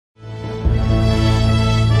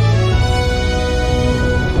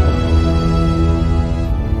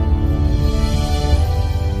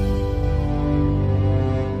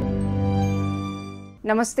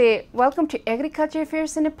Namaste. Welcome to Agriculture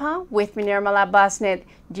Affairs in Nepal with me, Nirmala Basnet.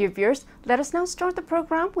 Dear viewers, let us now start the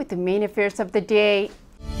program with the main affairs of the day.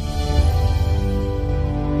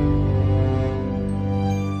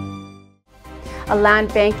 A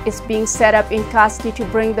land bank is being set up in Kasti to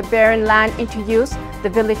bring the barren land into use. The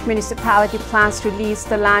village municipality plans to lease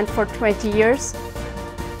the land for 20 years.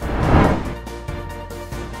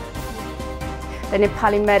 The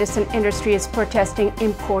Nepali medicine industry is protesting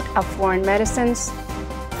import of foreign medicines.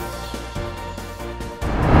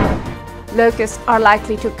 Locusts are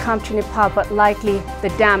likely to come to Nepal, but likely the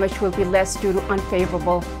damage will be less due to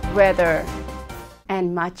unfavorable weather,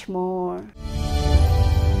 and much more.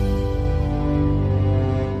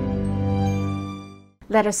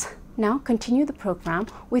 Let us now continue the program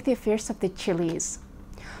with the affairs of the chilies.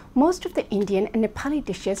 Most of the Indian and Nepali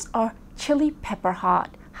dishes are chili pepper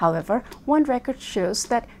hot. However, one record shows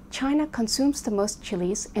that China consumes the most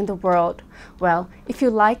chilies in the world. Well, if you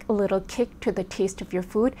like a little kick to the taste of your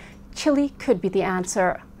food, chili could be the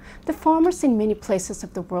answer. The farmers in many places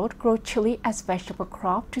of the world grow chili as vegetable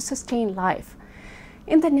crop to sustain life.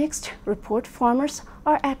 In the next report, farmers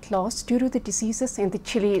are at loss due to the diseases in the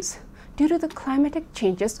chilies. Due to the climatic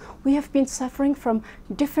changes, we have been suffering from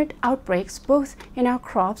different outbreaks both in our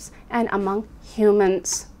crops and among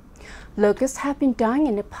humans. Locusts have been dying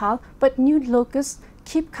in Nepal, but new locusts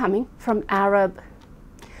keep coming from Arab.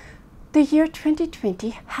 The year 2020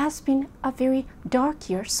 has been a very dark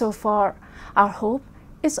year so far. Our hope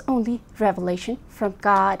is only revelation from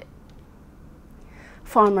God.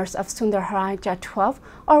 Farmers of Sundarharaja 12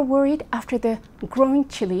 are worried after the growing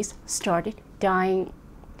chilies started dying.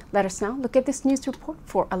 Let us now look at this news report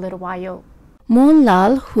for a little while.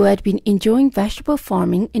 Mohanlal, who had been enjoying vegetable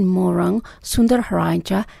farming in Morang,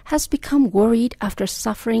 Sundarharaja, has become worried after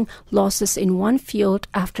suffering losses in one field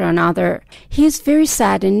after another. He is very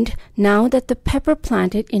saddened now that the pepper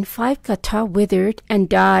planted in 5 kata withered and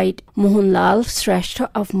died. Mohanlal Shrestha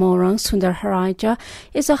of Morang, Sundarharaja,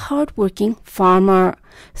 is a hard-working farmer.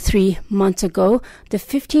 3 months ago, the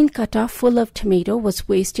 15 kata full of tomato was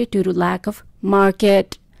wasted due to lack of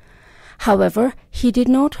market. However, he did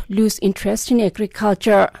not lose interest in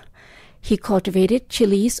agriculture. He cultivated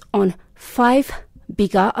chilies on 5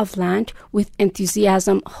 biga of land with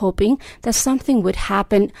enthusiasm, hoping that something would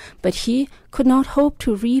happen, but he could not hope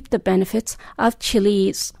to reap the benefits of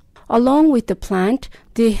chilies. Along with the plant,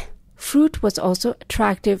 the fruit was also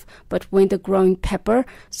attractive, but when the growing pepper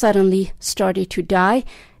suddenly started to die,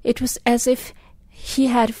 it was as if he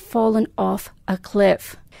had fallen off a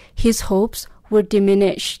cliff. His hopes were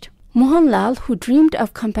diminished. Mohanlal, who dreamed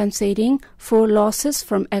of compensating for losses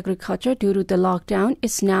from agriculture due to the lockdown,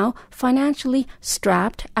 is now financially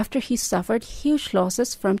strapped after he suffered huge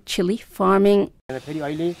losses from chili farming.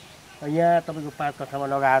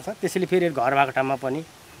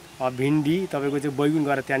 भिन्डी तपाईको चाहिँ बैगुन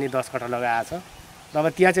गरेर त्यहाँ नि 10 कट्ठा लगाएको छ। अब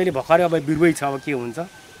त्यहाँ चाहिँ भर्खरै अब बिरुवै छ, अब के हुन्छ।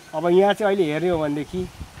 अब यहाँ चाहिँ अहिले हेर्ने हो भनेदेखि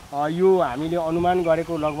यो हामीले अनुमान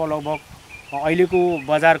गरेको लगभग अहिलेको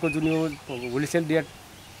बजारको जुन यो होलसेल रेट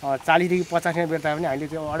 40 देखि 50 ने बेच्दा पनि हामीले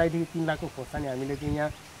चाहिँ 2.5 देखि 3 लाखको खोर्सानी हामीले चाहिँ यहाँ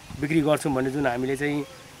बिक्री गर्छौं भन्ने जुन हामीले चाहिँ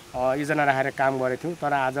योजना राखेर काम गरेको थियौं।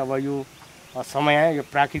 तर आज अब यो समय यो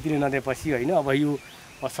प्रकृतिले नदिएपछि हैन, अब यो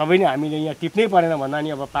सबै नै हामीले यहाँ टिप्नै परेन भन्दा नि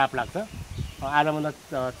अब पाप लाग्छ। आजभन्दा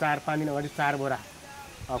 4-5 दिन अगाडि 4 बोरा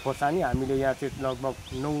खोर्सानी हामीले यहाँ चाहिँ लगभग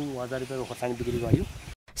 9000 रुपैयाँको खोर्सानी बिक्री गर्यौं।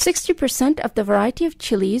 60% of the variety of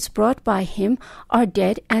chilies brought by him are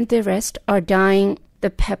dead and the rest are dying. The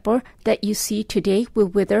pepper that you see today will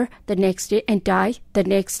wither the next day and die the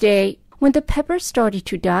next day. When the pepper started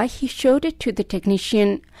to die, he showed it to the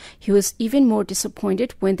technician. He was even more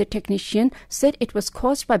disappointed when the technician said it was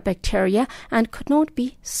caused by bacteria and could not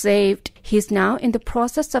be saved. He is now in the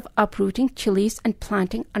process of uprooting chilies and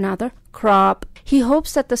planting another crop. He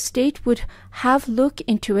hopes that the state would have a look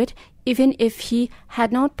into it, even if he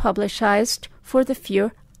had not publicized for the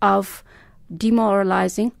fear of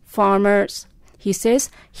demoralizing farmers. He says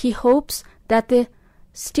he hopes that the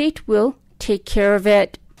state will take care of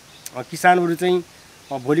it. किसानहरु चाहिँ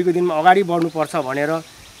भोलिको दिनमा अगाडि बढ्नु पर्छ भनेर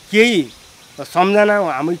केही सम्झना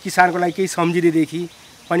हामी किसानको लागि केही सम्झिदै देखि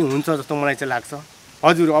पनि हुन्छ जस्तो मलाई चाहिँ लाग्छ।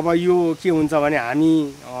 हजुर, अब यो के हुन्छ भने हामी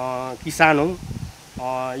किसान हौ,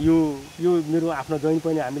 यो मेरो आफ्नो जमिन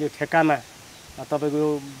पनि हामीले ठेक्कामा तपाईको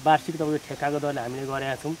वार्षिक तपाईको ठेक्काको दरले हामीले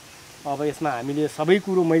गरेका छौं। अब यसमा हामीले सबै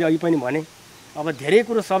कुरो मैले अघि पनि भने, अब धेरै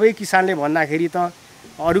कुरो सबै किसानले भन्दाखेरि त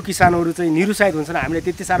अरु किसानहरु चाहिँ निरुत्साहित हुन्छन्। हामीले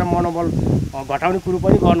त्यति सारा मनोबल घटाउने कुरो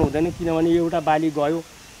पनि गर्नु हुँदैन, किनभने एउटा बाली गयो,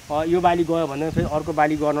 यो बाली गयो भने फेरि अर्को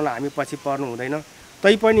बाली गर्नलाई हामी पछि पर्नु हुँदैन।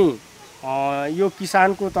 तै पनि यो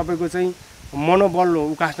किसानको तपाईको चाहिँ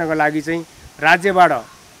मनोबल उकास्नको लागि चाहिँ राज्यबाट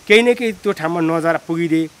केही न केही त्यो ठाउँमा नजारा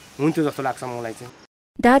पुगिदिए हुन्थ्यो जस्तो लाग्छ मलाई चाहिँ।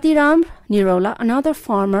 Dadiram Nirola, another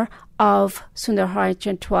farmer of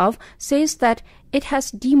Sundarharanchal 12, says that it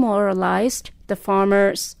has demoralized the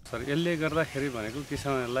farmers. Sir यसले गर्दाखेरि भनेको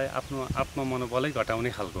किसानहरूलाई आफ्नो आत्ममनोबलै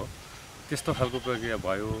घटाउने खालको त्यस्तो खालको प्रक्रिया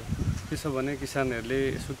भयो। त्यसो भने किसानहरूले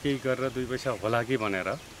यसो केही गरेर 2 पैसा होला कि भनेर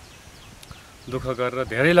दुःख गरेर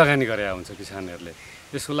धेरै लगानी गरे हुन्छ किसानहरूले।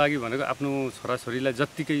 त्यसको लागि भनेको आफ्नो छोराछोरीलाई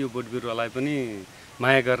जत्तिकै यो बोट बिरुवालाई पनि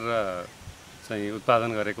माया गरेर चाहिँ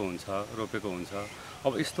उत्पादन गरेको हुन्छ, रोपेको हुन्छ।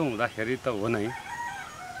 अब यस्तो हुँदाखेरि त हो नै,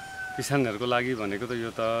 किसानहरूको लागि भनेको त यो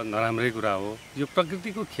त नराम्रै कुरा हो। यो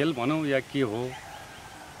प्रकृतिको खेल भनौँ या के हो,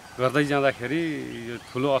 गर्दै जाँदाखेरि यो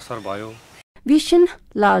ठुलो असर भयो। Vishen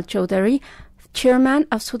Lal Chaudhary, chairman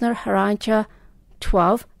of Sundarharanchal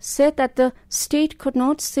 12, said that the state could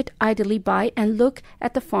not sit idly by and look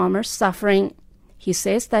at the farmers suffering. He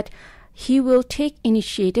says that he will take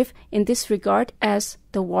initiative in this regard as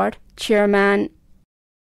the ward chairman.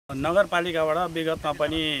 नगरपालिकाबाट विगतमा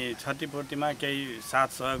पनि क्षतिपूर्तिमा केही साथ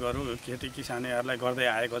सहयोगहरू खेती किसानीहरूलाई गर्दै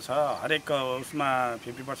आएको छ। हरेक उसमा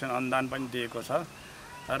 50% अनुदान पनि दिएको छ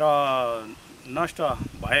र नष्ट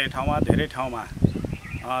भए ठाउँमा धेरै ठाउँमा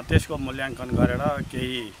त्यसको मूल्याङ्कन गरेर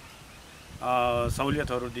केही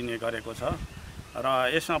सहुलियतहरू दिने गरेको छ र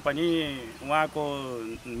यसमा पनि उहाँको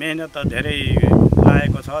मेहनत धेरै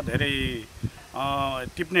लागेको छ। धेरै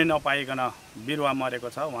टिप्ने नपाइकन बिरुवा मरेको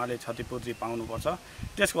छ, उहाँले क्षतिपूर्ति पाउनुपर्छ।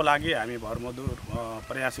 त्यसको लागि हामी भरमदुर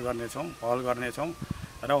प्रयास गर्नेछौँ, पहल गर्नेछौँ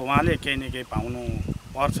र उहाँले केही न केही पाउनु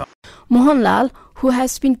पर्छ। Mohanlal, who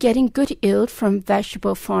has been getting good yield from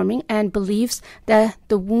vegetable farming and believes that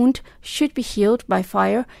the wound should be healed by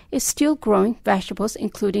fire, is still growing vegetables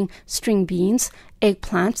including string beans,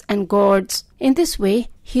 eggplants, and gourds. In this way,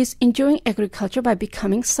 he is enjoying agriculture by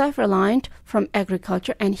becoming self-reliant from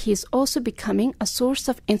agriculture, and he is also becoming a source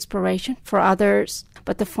of inspiration for others.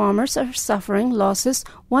 But the farmers are suffering losses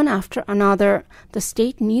one after another. The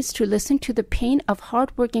state needs to listen to the pain of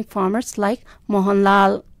hard-working farmers like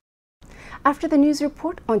Mohanlal. After the news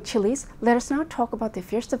report on chilies, let us now talk about the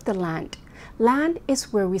affairs of the land. Land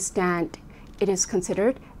is where we stand. It is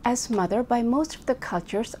considered as mother by most of the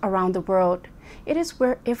cultures around the world. It is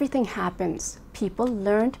where everything happens. People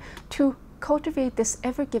learned to cultivate this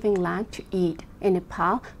ever-giving land to eat. In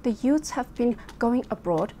Nepal, the youths have been going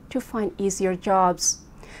abroad to find easier jobs.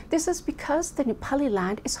 This is because the Nepali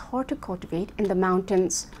land is hard to cultivate in the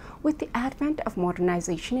mountains. With the advent of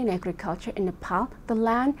modernization in agriculture in Nepal, the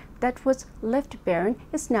land that was left barren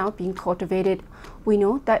is now being cultivated. We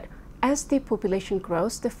know that as the population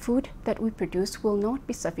grows, the food that we produce will not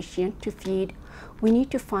be sufficient to feed. We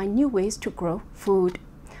need to find new ways to grow food.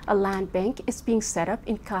 A land bank is being set up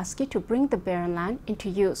in Kaski to bring the barren land into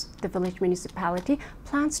use. The village municipality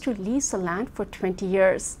plans to lease the land for 20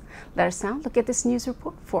 years. Let us now look at this news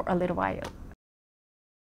report for a little while.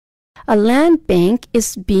 A land bank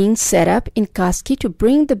is being set up in Kaski to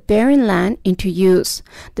bring the barren land into use.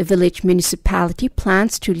 The village municipality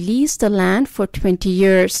plans to lease the land for 20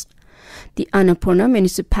 years. The Annapurna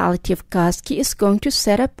municipality of Kaski is going to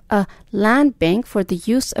set up a land bank for the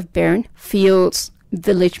use of barren fields.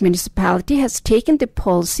 Village municipality has taken the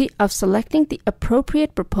policy of selecting the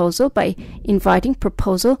appropriate proposal by inviting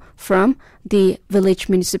proposal from the village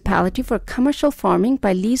municipality for commercial farming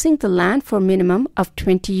by leasing the land for a minimum of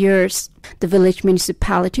 20 years. The village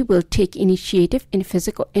municipality will take initiative in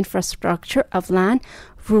physical infrastructure of land,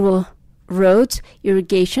 rural roads,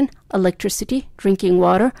 irrigation, electricity, drinking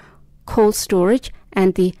water, cold storage,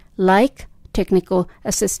 and the like technical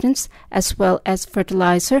assistance, as well as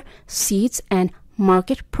fertilizer, seeds, and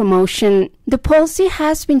market promotion. The policy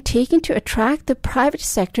has been taken to attract the private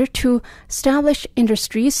sector to establish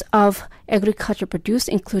industries of agriculture produce,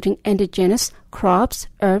 including indigenous crops,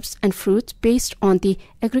 herbs, and fruits based on the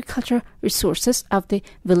agriculture resources of the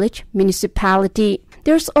village municipality.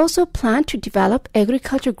 There is also a plan to develop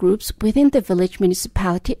agriculture groups within the village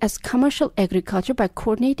municipality as commercial agriculture by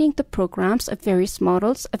coordinating the programs of various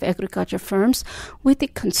models of agriculture firms with the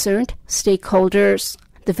concerned stakeholders.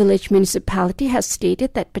 The village municipality has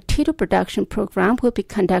stated that potato production program will be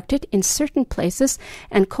conducted in certain places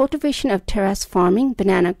and cultivation of terrace farming,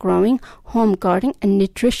 banana growing, home gardening, and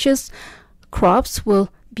nutritious crops will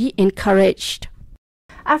be encouraged.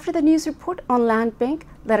 After the news report on land bank,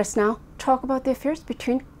 let us now talk about the affairs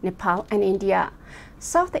between Nepal and India.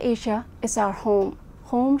 South Asia is our home.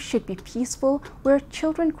 Home should be peaceful, where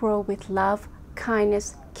children grow with love,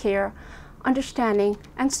 kindness, care, understanding,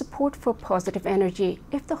 and support for positive energy.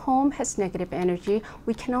 If the home has negative energy,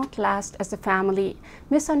 we cannot last as a family.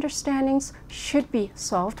 Misunderstandings should be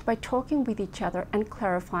solved by talking with each other and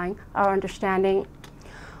clarifying our understanding.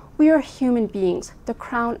 We are human beings, the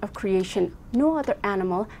crown of creation. No other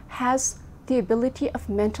animal has the ability of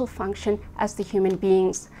mental function as the human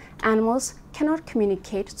beings. Animals cannot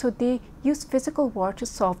communicate, so they use physical war to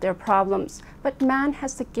solve their problems. But man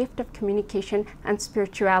has the gift of communication and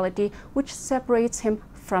spirituality, which separates him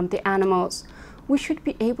from the animals. We should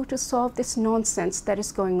be able to solve this nonsense that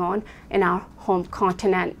is going on in our home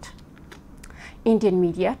continent. Indian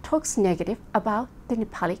media talks negative about the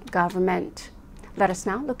Nepali government. Let us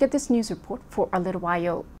now look at this news report for a little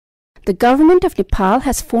while. The government of Nepal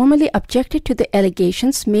has formally objected to the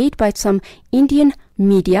allegations made by some Indian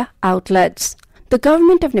media outlets. The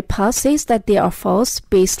government of Nepal says that they are false,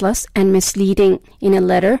 baseless, and misleading. In a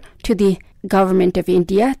letter to the government of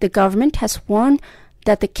India, the government has warned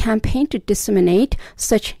that the campaign to disseminate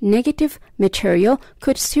such negative material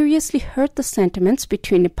could seriously hurt the sentiments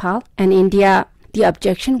between Nepal and India. The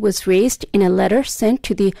objection was raised in a letter sent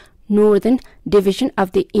to the Northern Division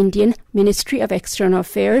of the Indian Ministry of External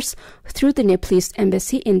Affairs through the Nepalese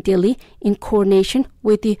Embassy in Delhi in coordination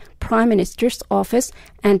with the Prime Minister's Office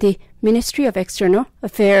and the Ministry of External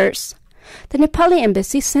Affairs. The Nepali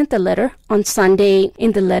Embassy sent the letter on Sunday.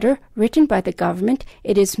 In the letter written by the government,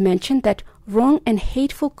 it is mentioned that wrong and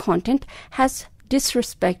hateful content has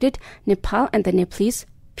disrespected Nepal and the Nepalese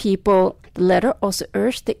people. The letter also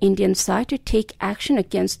urged the Indian side to take action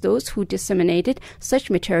against those who disseminated such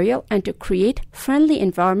material and to create friendly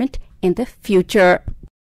environment in the future.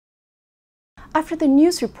 After the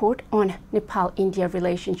news report on Nepal-India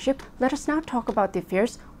relationship, let us now talk about the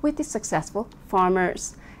affairs with the successful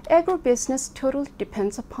farmers. Agribusiness totally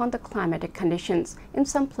depends upon the climatic conditions. In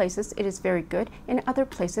some places it is very good, in other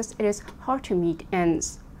places it is hard to meet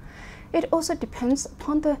ends. It also depends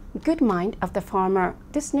upon the good mind of the farmer.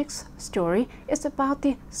 This next story is about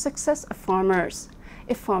the success of farmers.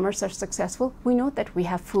 If farmers are successful, we know that we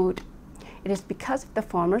have food. It is because of the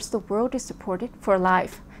farmers the world is supported for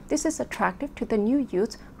life. This is attractive to the new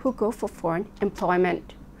youths who go for foreign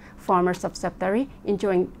employment. Farmers of Saptari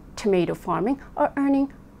enjoying tomato farming are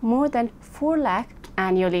earning more than 4 lakh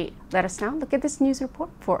annually. Let us now look at this news report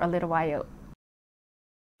for a little while.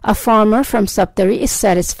 A farmer from Saptari is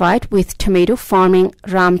satisfied with tomato farming.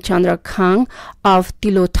 Ramchandra Khang of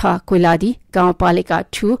Tilotha Koiladi, Gaonpalika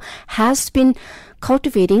 2, has been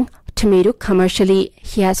cultivating tomato commercially.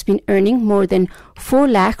 He has been earning more than 4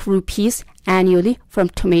 lakh rupees annually from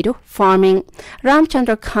tomato farming.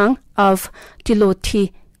 Ramchandra Khang of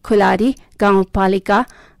Tilotha Koiladi, Gaonpalika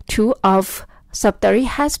 2 of Saptari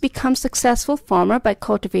has become successful farmer by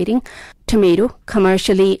cultivating tomato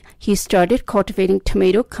commercially. He started cultivating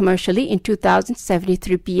tomato commercially in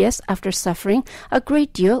 2073 BS after suffering a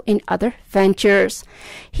great deal in other ventures.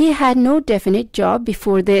 He had no definite job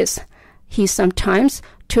before this. He sometimes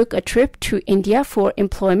took a trip to India for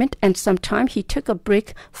employment and sometimes he took a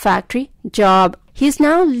brick factory job. He is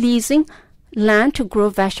now leasing land to grow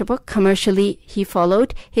vegetable commercially. He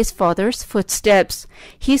followed his father's footsteps.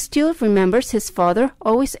 He still remembers his father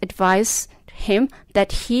always advised him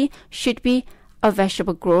that he should be a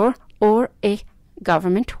vegetable grower or a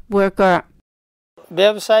government worker.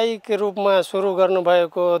 व्यावसायिक रूपमा सुरु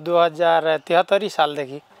गर्नुभएको 2073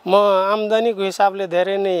 सालदेखि म आम्दानीको हिसाबले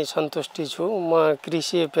धेरै नै सन्तुष्टि छु। म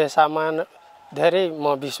कृषि पेशामा धेरै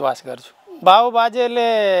म विश्वास गर्छु। बाबुबाजेले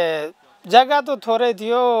जग्गा त थोरै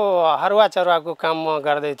थियो, हरुवा चरुवाको काम म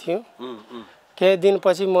गर्दै थिएँ। केही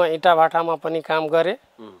दिनपछि म इटाभाटामा पनि काम गरे।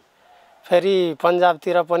 फेरि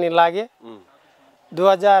पन्जाबतिर पनि लागे।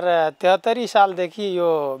 2073 सालदेखि यो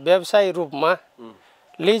व्यवसायिक रूपमा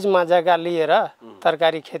लिजमा जग्गा लिएर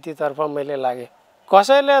तरकारी खेतीतर्फ मैले लागे।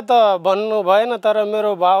 कसैले त भन्नु भएन, तर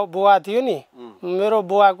मेरो बुवा थियो नि, मेरो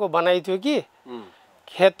बुवाको भनाइ थियो कि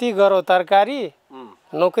खेती गरो तरकारी,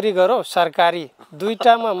 नौकरी गरो सरकारी,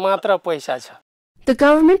 दुईटामा मात्र पैसा छ। The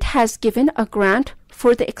government has given a grant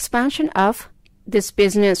for the expansion of this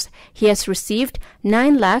business. He has received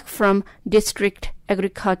 9 lakh from District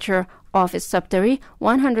Agriculture Office Saptari,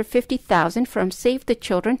 150,000 from Save the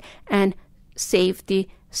Children and Save the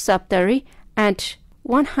Saptari, and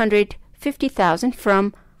 150,000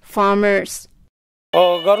 from farmers.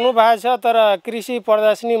 गर्नु भएको छ, तर कृषि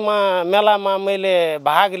प्रदर्शनीमा मेलामा मैले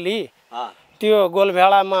भाग लिएँ। त्यो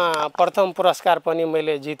गोलभेडामा प्रथम पुरस्कार पनि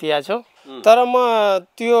मैले जितेको छु। तर म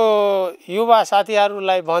त्यो युवा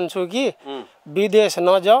साथीहरूलाई भन्छु कि विदेश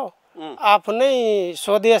नजाऊ, आफ्नै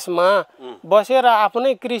स्वदेशमा बसेर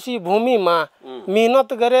आफ्नै कृषि भूमिमा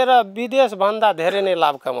मेहनत गरेर विदेश भन्दा धेरै नै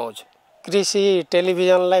लाभ कमाउँछु। कृषि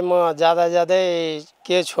टेलिभिजनलाई म जाँदै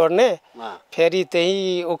के छोड्ने, फेरि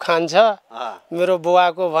त्यही उखान छ मेरो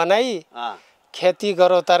बुवाको भनाइ, खेती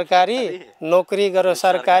गरो तरकारी, नौकरी गरो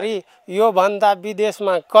सरकारी, यो भन्दा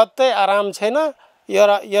विदेशमा कतै आराम छैन,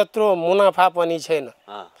 यत्रो मुनाफा पनि छैन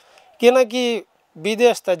किनकि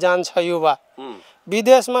विदेश त जान्छ युवा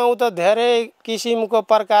विदेशमा उ त धेरै किसिमको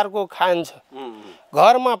प्रकारको खान्छ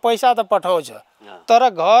घरमा पैसा त पठाउँछ तर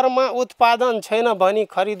घरमा उत्पादन छैन भनी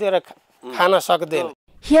खरिदेर खान सक्दैन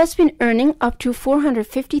He has been earning up to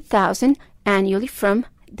 450,000 annually from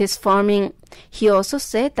this farming. He also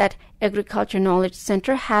said that Agriculture Knowledge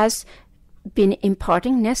Center has been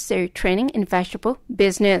imparting necessary training in vegetable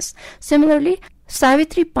business. Similarly,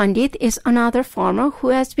 Savitri Pandit is another farmer who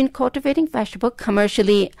has been cultivating vegetable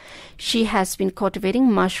commercially. She has been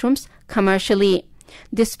cultivating mushrooms commercially.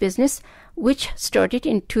 This business, which started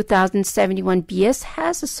in 2071 BS,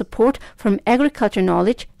 has a support from Agriculture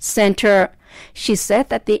Knowledge Center. She said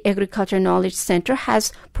that the Agriculture Knowledge Center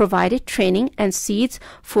has provided training and seeds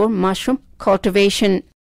for mushroom cultivation.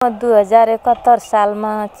 2071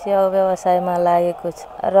 सालमा च्याउ व्यवसायमा लागेको छु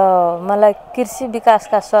र मलाई कृषि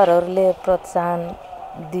विकासका सरहरूले प्रोत्साहन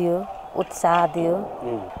दियो उत्साह दियो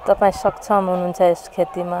तपाई सक्षम हुनुहुन्छ यस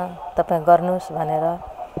खेतीमा तपाई गर्नुस् भनेर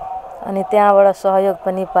अनि त्यहाँबाट सहयोग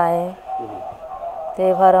पनि पाए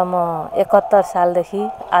त्यही भएर म 71 सालदेखि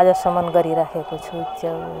आजसम्म गरिराखेको छु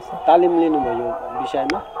च्याउ व्यवसाय तालिम लिनु भयो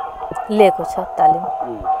विषयमा लिएको छ तालिम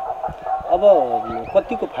अब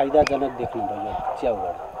कतिको फाइदाजनक देख्नु भयो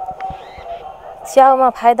च्याउबाट च्याउमा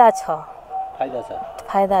फाइदा छ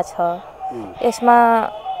फाइदा छ यसमा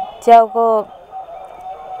च्याउको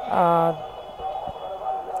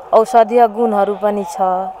औषधीय गुणहरू पनि छ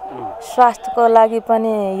स्वास्थ्यको लागि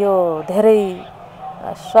पनि यो धेरै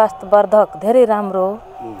स्वास्थ्यवर्धक धेरै राम्रो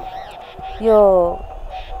यो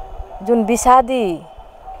जुन विषादी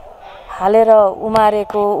हालेर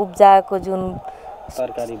उमारेको उब्जाएको जुन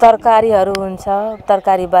तरकारीहरू हुन्छ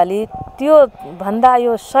तरकारी बाली त्यो भन्दा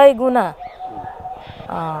यो 100 गुना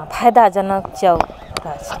फाइदाजनक च्याउ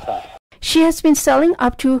रहेछ She has been selling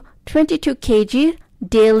up to 22 kg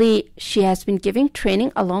daily. She has been giving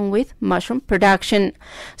training along with mushroom production.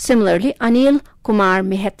 Similarly, Anil Kumar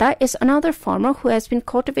Mehta is another farmer who has been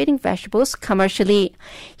cultivating vegetables commercially.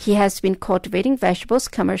 He has been cultivating vegetables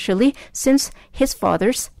commercially since his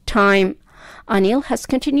father's time. Anil has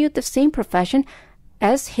continued the same profession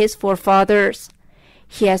as his forefathers.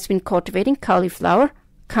 He has been cultivating cauliflower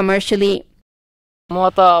commercially. म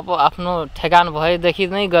त अब आफ्नो ठेगान भएदेखि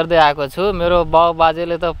नै गर्दै आएको छु मेरो बाउ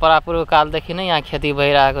बाजेले त परापुरो कालदेखि नै यहाँ खेती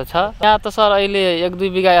भइरहेको छ यहाँ त सर अहिले 1-2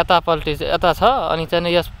 बिगा यता छ अनि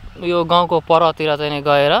चाहिँ यो गाउँको परतिर चाहिँ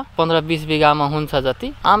गएर 15-20 बिगामा हुन्छ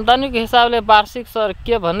जति आम्दानीको हिसाबले वार्षिक सर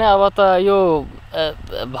के भन्ने अब त यो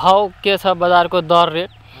भाव के छ बजारको दर रेट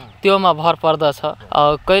त्योमा भर पर्दछ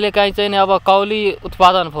कहिलेकाहीँ चाहिँ अब कौली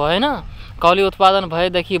उत्पादन भयो हैन कौली उत्पादन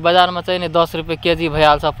भएदेखि बजारमा चाहिँ 10 रुपैयाँ केजी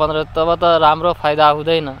भइहाल्छ 15 तब त राम्रो फाइदा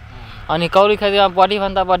हुँदैन अनि कौली खेतीमा बढी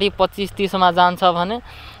भन्दा बढी 25-30 मा जान्छ भने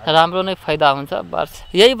राम्रो नै फाइदा हुन्छ बस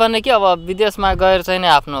यही भन्ने कि अब विदेशमा गएर चाहिँ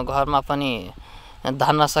आफ्नो घरमा पनि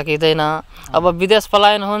धान्न सकिदैन अब विदेश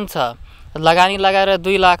पलायन हुन्छ लगानी लगाएर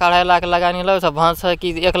 2 लाख 2.5 लाख लगानी लगाउँछ भन्छ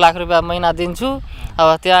कि 1 लाख रुपैयाँ महिना दिन्छु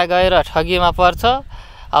अब त्यहाँ गएर ठगीमा पर्छ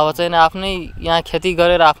अब चाहिँ आफ्नै यहाँ खेती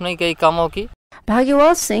गरेर आफ्नै केही कमाउ कि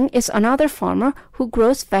Bhagyawal Singh is another farmer who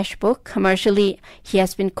grows vegetables commercially. He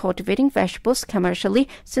has been cultivating vegetables commercially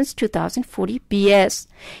since 2040 BS.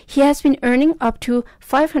 He has been earning up to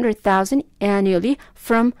 500,000 annually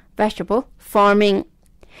from vegetable farming.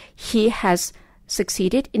 He has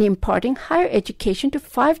succeeded in imparting higher education to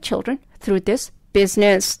 5 children through this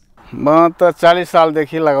business. म त 40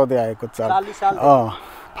 सालदेखि लगाउँदै आएको छ 40 साल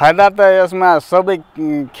फाइदा त यसमा सबै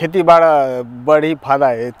खेतीबाट बढी फाइदा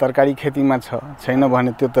तरकारी खेतीमा छैन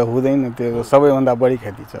भने त्यो त हुँदैन त्यो सबैभन्दा बढी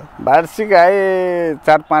खेती छ वार्षिक आय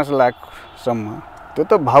 4-5 लाख सम्म त्यो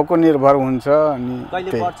त भावको निर्भर हुन्छ अनि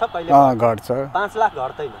कहिले बढ्छ कहिले घट्छ 5 लाख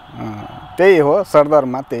घट्दैन त्यही हो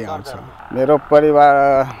सरदरमा त्यही आउँछ मेरो परिवार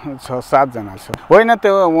 6-7 जना छ होइन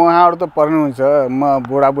त्यो उहाँहरु त पढ्नुहुन्छ म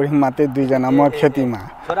बुढाबुढी मात्रै 2 जना म खेतीमा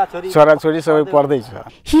छोराछोरी सबै पढ्दै छ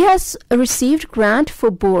He has received grant for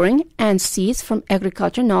boring and seeds from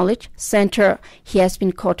Agriculture Knowledge Center. He has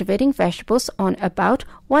been cultivating vegetables on about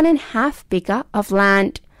 1.5 biga of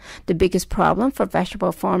land. The biggest problem for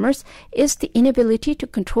vegetable farmers is the inability to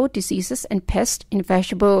control diseases and pests in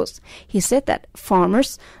vegetables. He said that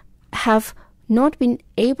farmers have not been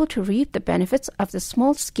able to reap the benefits of the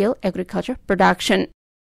small-scale agriculture production.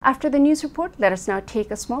 After the news report, let us now take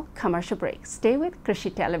a small commercial break. Stay with Krishi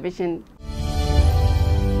Television.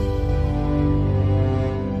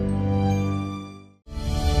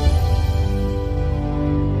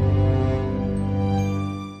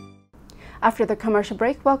 After the commercial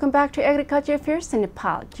break, welcome back to Agriculture Affairs in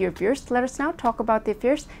Nepal. Dear viewers, let us now talk about the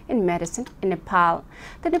affairs in medicine in Nepal.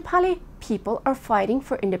 The Nepali people are fighting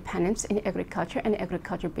for independence in agriculture and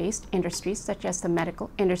agriculture-based industries such as the medical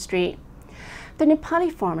industry. The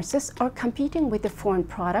Nepali pharmacists are competing with the foreign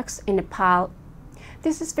products in Nepal.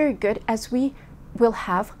 This is very good as we will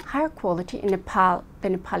have higher quality in Nepal. The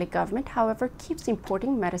Nepali government, however, keeps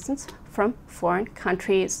importing medicines from foreign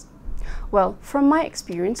countries. Well, from my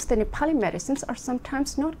experience, the Nepali medicines are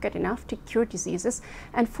sometimes not good enough to cure diseases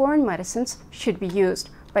and foreign medicines should be used.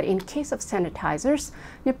 But in case of sanitizers,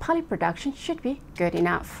 Nepali production should be good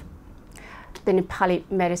enough. The Nepali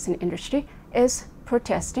medicine industry is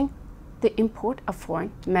protesting the import of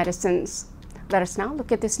foreign medicines. Let us now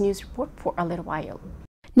look at this news report for a little while.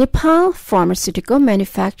 Nepal Pharmaceutical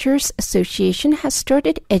Manufacturers Association has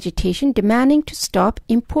started agitation demanding to stop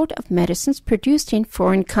import of medicines produced in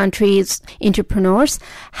foreign countries. Entrepreneurs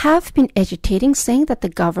have been agitating, saying that the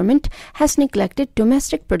government has neglected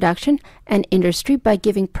domestic production and industry by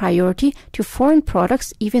giving priority to foreign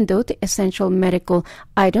products, even though the essential medical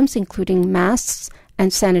items, including masks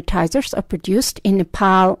and sanitizers, are produced in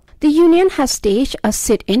Nepal. The union has staged a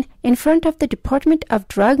sit-in in front of the Department of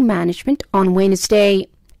Drug Management on Wednesday.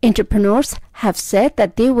 Entrepreneurs have said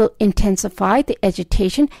that they will intensify the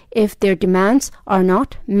agitation if their demands are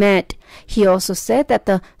not met. He also said that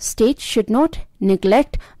the state should not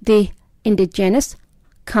neglect the indigenous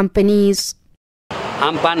companies.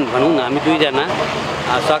 आमपान भनौँ हामी दुईजना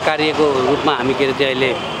सहकार्यको रूपमा हामी के अरे अहिले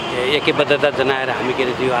एकबद्धता जनाएर हामी के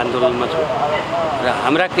अरे यो आन्दोलनमा छौँ र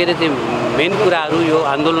हाम्रा के अरे मेन कुराहरू यो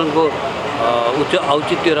आन्दोलनको उच्च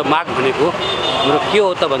औचित्य र माग भनेको हाम्रो के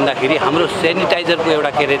हो त भन्दाखेरि हाम्रो सेनिटाइजरको एउटा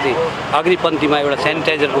के अरे अग्रिपन्थीमा एउटा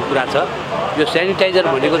सेनिटाइजरको कुरा छ। यो सेनिटाइजर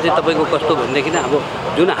भनेको चाहिँ तपाईको कस्तो भन्देखि अब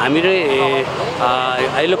जुन हामीले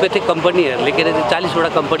एलोपेथिक कम्पनीहरूले के अरे 40 वटा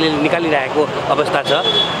कम्पनीले निकालिरहेको अवस्था छ।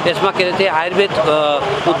 त्यसमा के अरे आयुर्वेद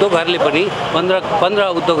उद्योगहरूले पनि 15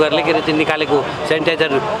 उद्योगहरूले के अरे निकालेको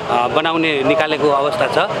सेनिटाइजर बनाउने निकालेको अवस्था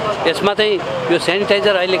छ। यसमा चाहिँ यो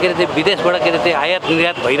सेनिटाइजर अहिले के अरे विदेशबाट के अरे आयात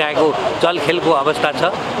निर्यात भइरहेको चलखेलको अवस्था छ।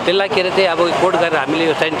 त्यसलाई के अरे अब कोड गरेर हामीले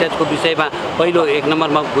यो सेनिटाइजरको विषयमा पहिलो 1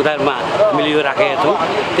 नम्बरमा बुदारमा हामीले यो राखेका छौँ।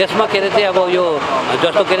 त्यसमा के अरे अब यो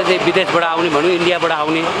जस्तो के अरे विदेशबाट आउने भनौँ इन्डियाबाट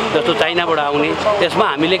आउने जस्तो चाइनाबाट आउने त्यसमा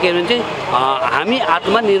हामीले के भन्छ हामी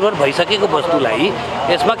आत्मनिर्भर भइसकेको वस्तुलाई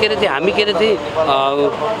यसमा के अरे हामी के अरे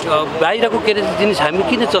बाहिरको के अरे जिनिस हामी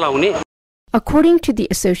किन चलाउने। According to the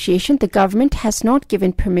association, the government has not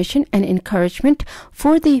given permission and encouragement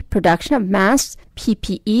for the production of masks,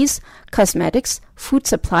 PPEs, cosmetics, food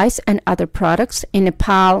supplies, and other products in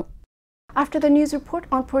Nepal. After the news report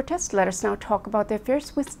on protests, let us now talk about the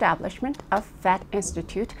affairs with establishment of Vet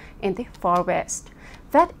Institute in the Far West.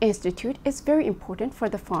 Vet Institute is very important for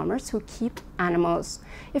the farmers who keep animals.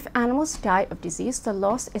 If animals die of disease, the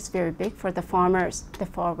loss is very big for the farmers. The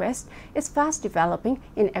Far West is fast developing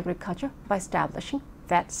in agriculture by establishing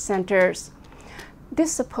vet centers.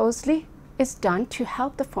 This supposedly is done to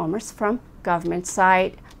help the farmers from government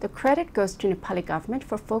side. The credit goes to Nepali government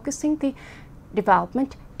for focusing the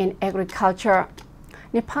development in agriculture.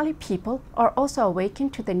 Nepali people are also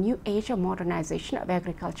awakened to the new age of modernization of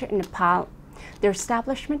agriculture in Nepal. The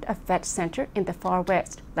establishment of vet center in the Far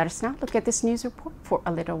West. Let us now look at this news report for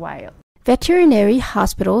a little while. Veterinary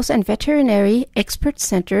hospitals and veterinary expert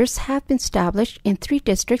centers have been established in 3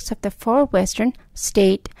 districts of the Far Western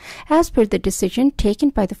state. As per the decision taken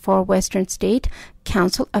by the Far Western State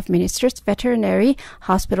Council of Ministers, veterinary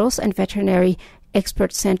hospitals and veterinary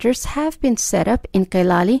expert centers have been set up in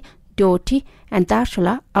Kailali, Doti, and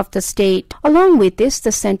Darshala of the state. Along with this,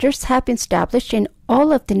 the centers have been established in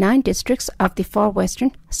all of the 9 districts of the Far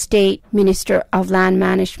Western state. Minister of Land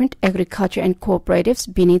Management, Agriculture and Cooperatives,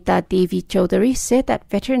 Binita Devi Chaudhary, said that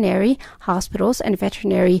veterinary hospitals and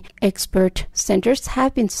veterinary expert centers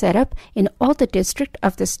have been set up in all the districts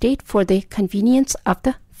of the state for the convenience of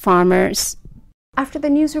the farmers. After the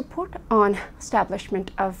news report on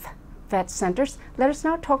establishment of vet centers, let us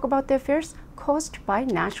now talk about the affairs caused by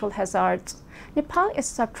natural hazards. Nepal is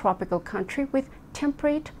a subtropical country with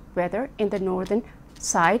temperate weather in the northern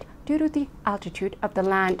side due to the altitude of the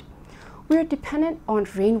land. We are dependent on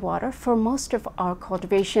rainwater for most of our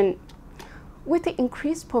cultivation. With the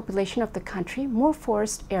increased population of the country, more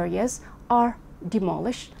forest areas are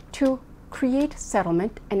demolished to create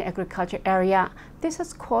settlement and agriculture area. This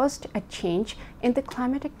has caused a change in the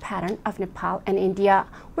climatic pattern of Nepal and India.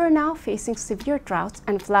 We are now facing severe droughts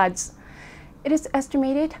and floods. It is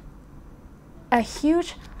estimated a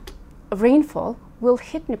huge rainfall will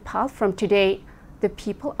hit Nepal from today. The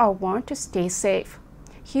people are warned to stay safe.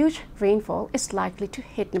 Huge rainfall is likely to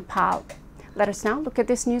hit Nepal. Let us now look at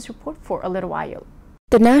this news report for a little while.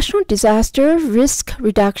 The National Disaster Risk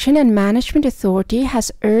Reduction and Management Authority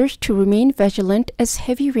has urged to remain vigilant as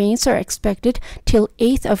heavy rains are expected till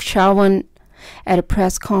 8th of Shravan. At a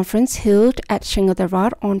press conference held at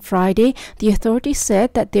Singadarar on Friday, the authority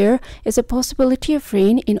said that there is a possibility of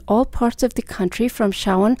rain in all parts of the country from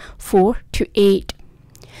Shravan 4 to 8.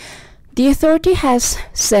 The authority has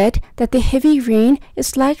said that the heavy rain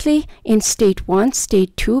is likely in State 1,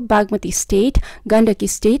 State 2, Bagmati State, Gandaki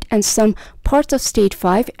State, and some parts of State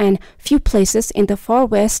 5 and few places in the far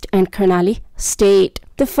west and Karnali State.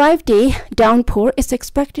 The 5-day downpour is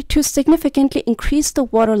expected to significantly increase the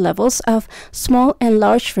water levels of small and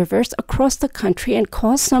large rivers across the country and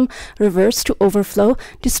cause some rivers to overflow,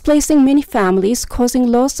 displacing many families, causing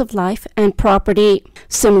loss of life and property.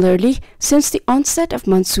 Similarly, since the onset of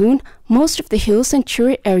monsoon, most of the hills and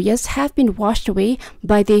Churi areas have been washed away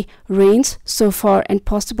by the rains so far, and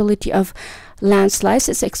possibility of landslides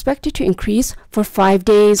is expected to increase for 5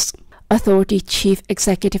 days. Authority Chief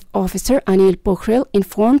Executive Officer Anil Pokhrel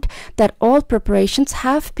informed that all preparations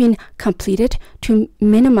have been completed to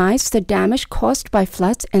minimize the damage caused by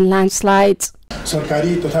floods and landslides.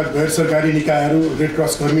 सरकारी तथा गैर सरकारी निकायहरू, red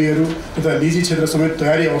cross कर्मीहरू तथा निजी क्षेत्र समेत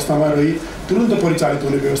तयारी अवस्थामा रही तुरुन्त परिचालित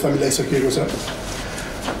हुने व्यवस्था मिलाइसकिएको छ।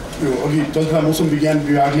 यो अघि तथा मौसम विज्ञान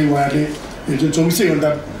विभागले उहाँहरूले यो जुन 24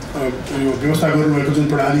 घण्टा यो व्यवस्था गर्नुभएको जुन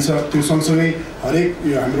प्रणाली छ त्यो सँगसँगै हरेक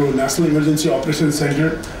यो हाम्रो नेसनल इमर्जेन्सी अपरेसन सेन्टर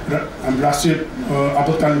र हाम्रो राष्ट्रिय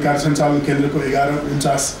आपतकालीन कार्य सञ्चालन केन्द्रको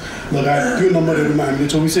 1149 लगायत त्यो नम्बरहरूमा हामीले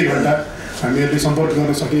 24 घण्टा हामीहरूले सम्पर्क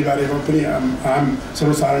गर्न सक्ने बारेमा पनि आम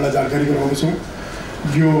सर्वसाधारणलाई जानकारी गराउँछौँ।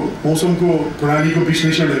 यो मौसमको प्रणालीको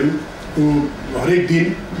विश्लेषणहरू हरेक दिन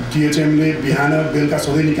डिएचएमले बिहान बेलुका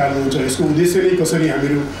सधैँ निकाल्नुहुन्छ। यसको उद्देश्य नै कसरी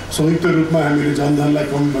हामीहरू संयुक्त रूपमा हामीले जनधनलाई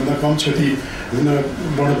कमभन्दा कम क्षति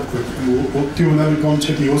कम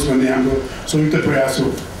क्षति होस् भन्ने हाम्रो संयुक्त प्रयास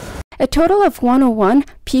हो। A total of 101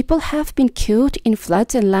 people have been killed in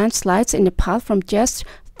floods and landslides in Nepal from just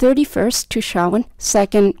 31st to Shravan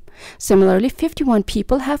 2nd. Similarly, 51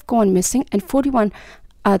 people have gone missing and 41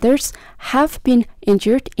 others have been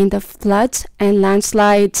injured in the floods and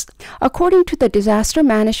landslides. According to the Disaster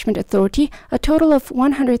Management Authority, a total of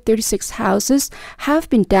 136 houses have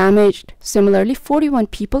been damaged. Similarly, 41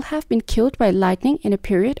 people have been killed by lightning in a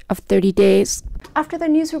period of 30 days. After the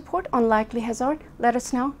news report on likely hazard, let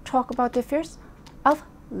us now talk about the affairs of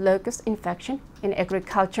locust infection in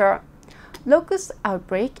agriculture. Locust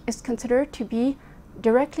outbreak is considered to be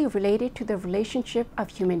directly related to the relationship of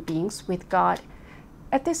human beings with God.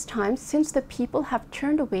 At this time, since the people have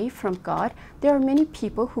turned away from God, there are many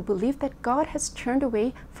people who believe that God has turned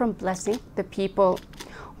away from blessing the people.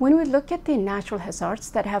 When we look at the natural hazards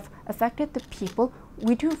that have affected the people,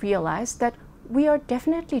 we do realize that we are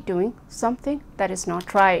definitely doing something that is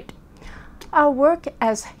not right. Our work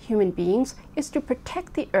as human beings is to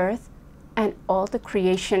protect the earth and all the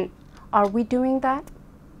creation. Are we doing that?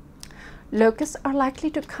 Locusts are likely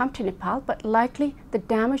to come to Nepal, but likely the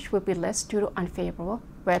damage will be less due to unfavorable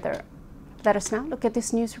weather. Let us now look at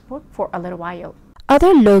this news report for a little while.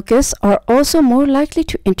 Other locusts are also more likely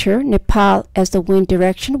to enter Nepal as the wind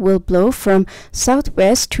direction will blow from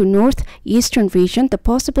southwest to northeastern region. The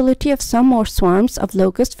possibility of some more swarms of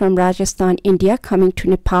locusts from Rajasthan, India coming to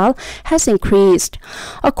Nepal has increased.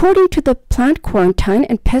 According to the Plant Quarantine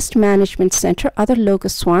and Pest Management Center, other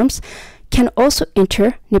locust swarms can also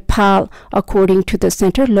enter Nepal. According to the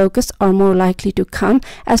center, locusts are more likely to come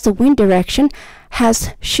as the wind direction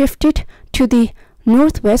has shifted to the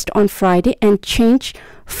northwest on Friday and changed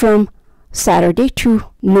from Saturday to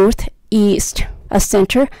northeast. A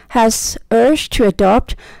center has urged to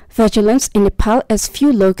adopt vigilance in Nepal as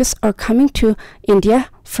few locusts are coming to India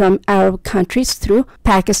from Arab countries through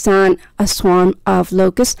Pakistan. A swarm of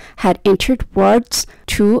locusts had entered wards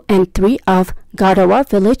 2 and 3 of Gadawa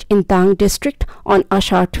village in Dang district on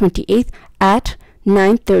Ashar 28th at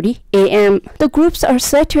 9:30 a.m. The groups are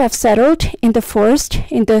said to have settled in the forest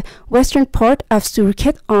in the western part of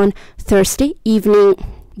Surkhet on Thursday evening.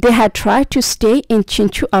 They had tried to stay in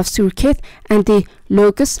Chinchu of Surkhet, and the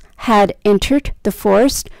locusts had entered the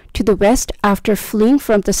forest to the west after fleeing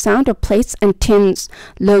from the sound of plates and tins.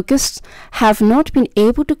 Locusts have not been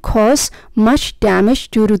able to cause much damage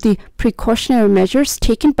due to the precautionary measures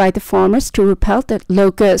taken by the farmers to repel the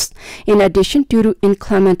locusts. In addition, due to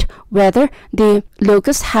inclement weather, the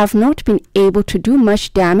locusts have not been able to do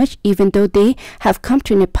much damage even though they have come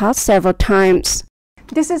to Nepal several times.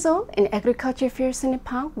 This is all in Agriculture Affairs in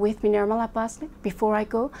Nepal with me, Nirmala Basnik. Before I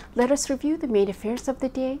go, let us review the main affairs of the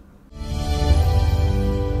day.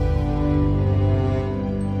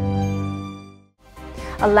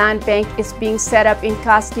 A land bank is being set up in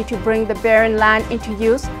Kasti to bring the barren land into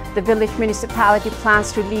use. The village municipality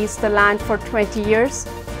plans to lease the land for 20 years.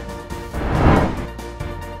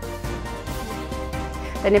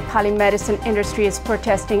 The Nepali medicine industry is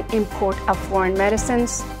protesting import of foreign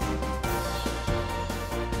medicines.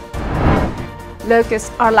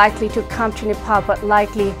 Locusts are likely to come to Nepal, but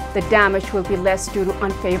likely the damage will be less due to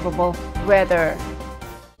unfavorable weather.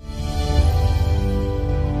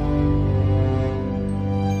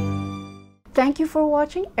 Thank you for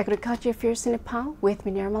watching Agriculture Affairs in Nepal with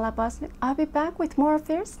me, Nirmala Basnik. I'll be back with more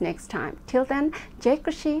affairs next time. Till then, Jai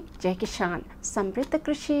Krishi, Jai Kishan, Samriddha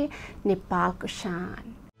Krishi, Nepal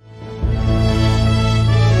Kushan.